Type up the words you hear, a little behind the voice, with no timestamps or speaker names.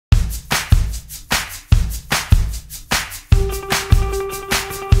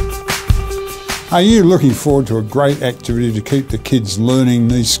Are you looking forward to a great activity to keep the kids learning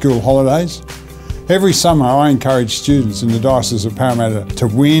these school holidays? Every summer I encourage students in the Diocese of Parramatta to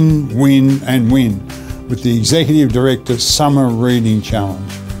win, win and win with the Executive Director Summer Reading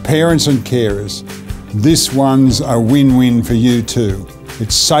Challenge. Parents and carers, this one's a win-win for you too.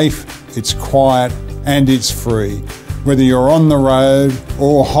 It's safe, it's quiet and it's free. Whether you're on the road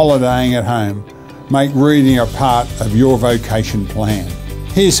or holidaying at home, make reading a part of your vocation plan.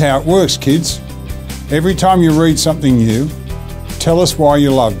 Here's how it works, kids. Every time you read something new, tell us why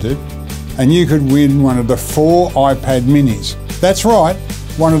you loved it, and you could win one of the 4 iPad minis. That's right,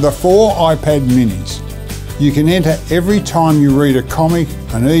 one of the 4 iPad minis. You can enter every time you read a comic,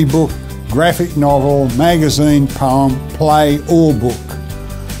 an e-book, graphic novel, magazine, poem, play or book.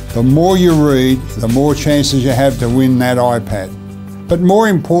 The more you read, the more chances you have to win that iPad. But more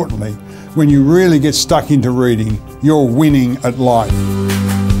importantly, when you really get stuck into reading, you're winning at life.